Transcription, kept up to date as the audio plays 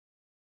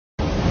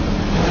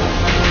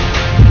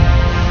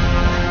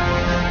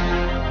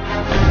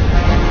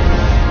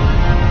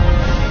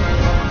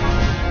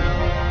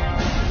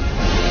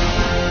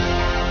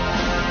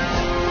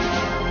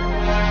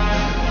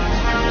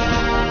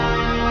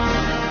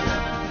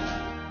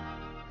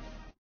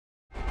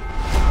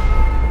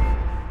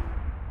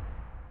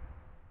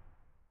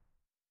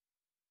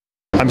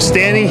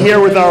standing here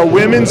with our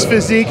women's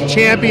physique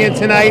champion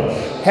tonight,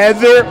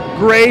 Heather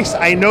Grace.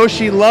 I know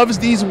she loves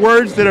these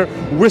words that are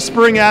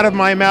whispering out of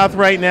my mouth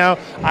right now.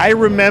 I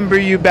remember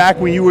you back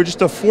when you were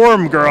just a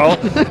forum girl,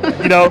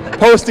 you know,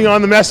 posting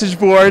on the message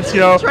boards, you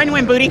know. Trying to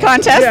win booty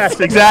contests. Yes,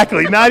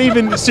 exactly. Not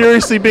even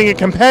seriously being a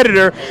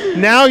competitor.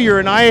 Now you're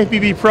an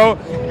IFBB pro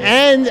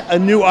and a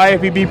new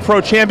IFBB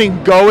pro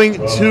champion going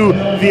to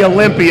the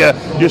Olympia.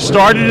 You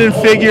started in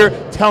figure.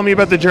 Tell me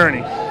about the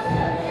journey.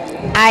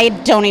 I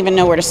don't even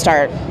know where to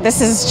start.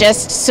 This is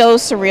just so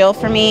surreal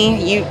for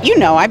me. You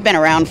know, I've been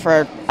around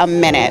for a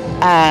minute,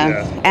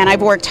 and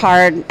I've worked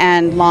hard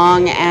and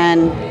long,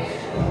 and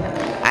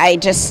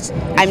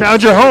I'm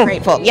found your home.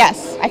 Grateful.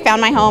 Yes, I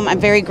found my home. I'm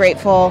very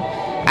grateful.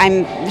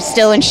 I'm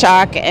still in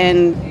shock,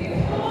 and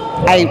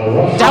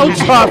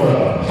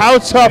How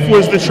tough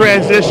was the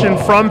transition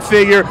from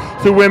figure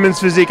to women's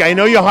physique? I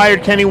know you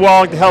hired Kenny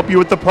Wallach to help you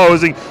with the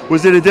posing.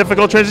 Was it a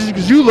difficult transition?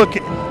 Because you look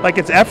like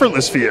it's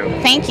effortless for you.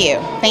 Thank you,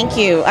 thank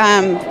you.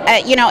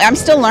 You know, I'm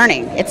still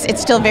learning.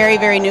 It's still very,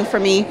 very new for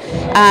me.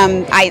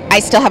 I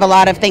still have a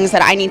lot of things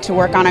that I need to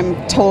work on.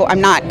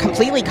 I'm not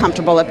completely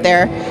comfortable up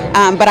there,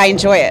 but I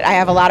enjoy it. I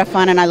have a lot of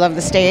fun, and I love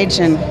the stage.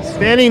 And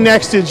standing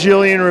next to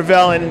Jillian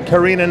Revel and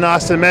Karina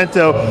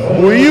Nascimento,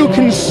 were you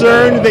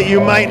concerned that you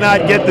might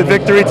not get the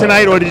victory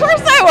tonight, or of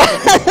course I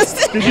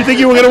was. Did you think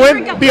you were going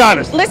to win? Be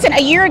honest. Listen,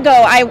 a year ago,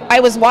 I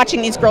was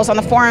watching these girls on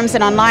the forums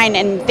and online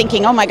and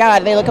thinking, oh my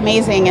God, they look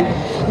amazing,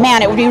 and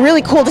man, it would be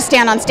really cool to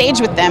stand on stage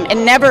with them.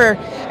 And never,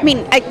 I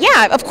mean,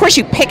 yeah, of course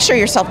you picture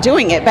yourself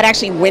doing it, but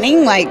actually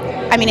winning, like,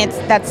 I mean,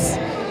 that's.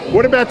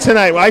 What about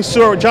tonight? I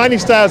saw Johnny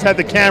Styles had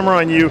the camera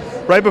on you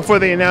right before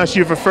they announced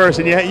you for first,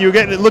 and you were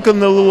getting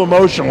looking a little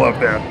emotional up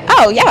there.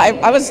 Oh yeah,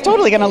 I was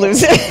totally going to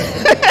lose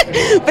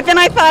it, but then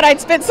I thought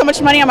I'd spent so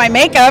much money on my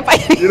makeup.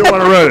 You didn't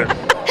want to ruin it.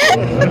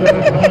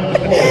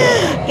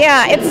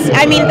 Yeah,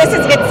 I mean,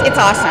 it's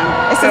awesome.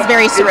 This is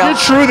very surreal. Is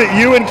it true that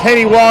you and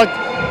Kenny Wallach,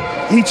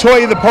 he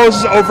taught you the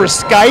poses over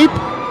Skype?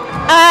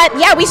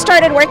 Yeah, we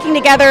started working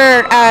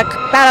together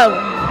about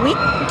a week,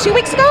 2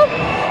 weeks ago.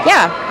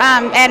 Yeah,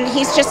 and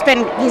he's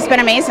been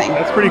amazing.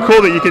 That's pretty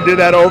cool that you can do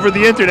that over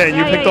the internet. And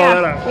you picked all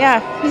that up. Yeah,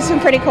 he's been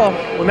pretty cool.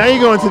 Well, now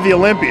you're going to the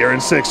Olympia in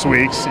 6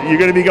 weeks. You're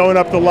going to be going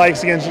up the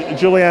likes against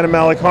Juliana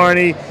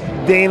Malachary,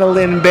 Dana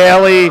Lynn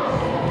Bailey,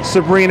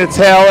 Sabrina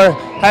Taylor.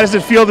 How does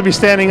it feel to be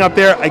standing up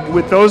there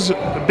with those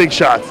big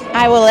shots?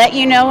 I will let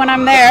you know when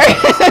I'm there.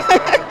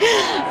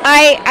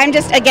 I'm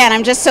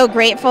just so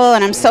grateful,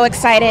 and I'm so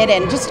excited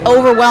and just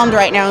overwhelmed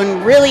right now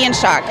and really in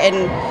shock.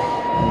 And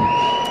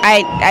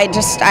I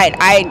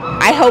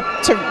hope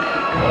to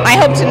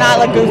not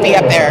look goofy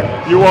up there.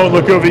 You won't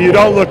look goofy. You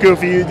don't look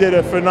goofy. You did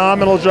a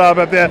phenomenal job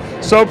up there.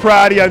 So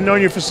proud of you. I've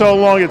known you for so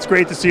long. It's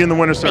great to see you in the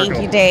winner's circle.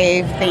 Thank you,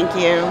 Dave. Thank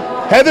you.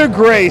 Heather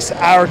Grace,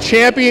 our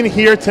champion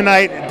here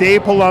tonight.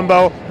 Dave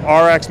Palumbo,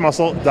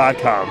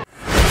 rxmuscle.com.